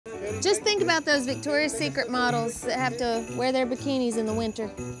Just think about those Victoria's Secret models that have to wear their bikinis in the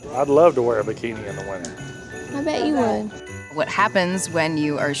winter. I'd love to wear a bikini in the winter. I bet you would. What happens when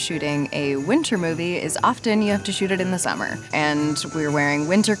you are shooting a winter movie is often you have to shoot it in the summer. And we're wearing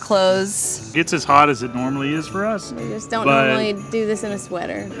winter clothes. It gets as hot as it normally is for us. We just don't normally do this in a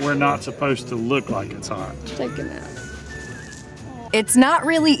sweater. We're not supposed to look like it's hot. Check him out. It's not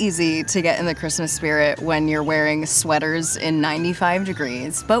really easy to get in the Christmas spirit when you're wearing sweaters in 95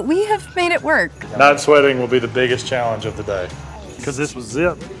 degrees, but we have made it work. Not sweating will be the biggest challenge of the day. Because this was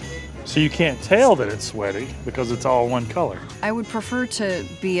zipped. So you can't tell that it's sweaty because it's all one color. I would prefer to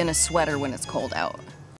be in a sweater when it's cold out.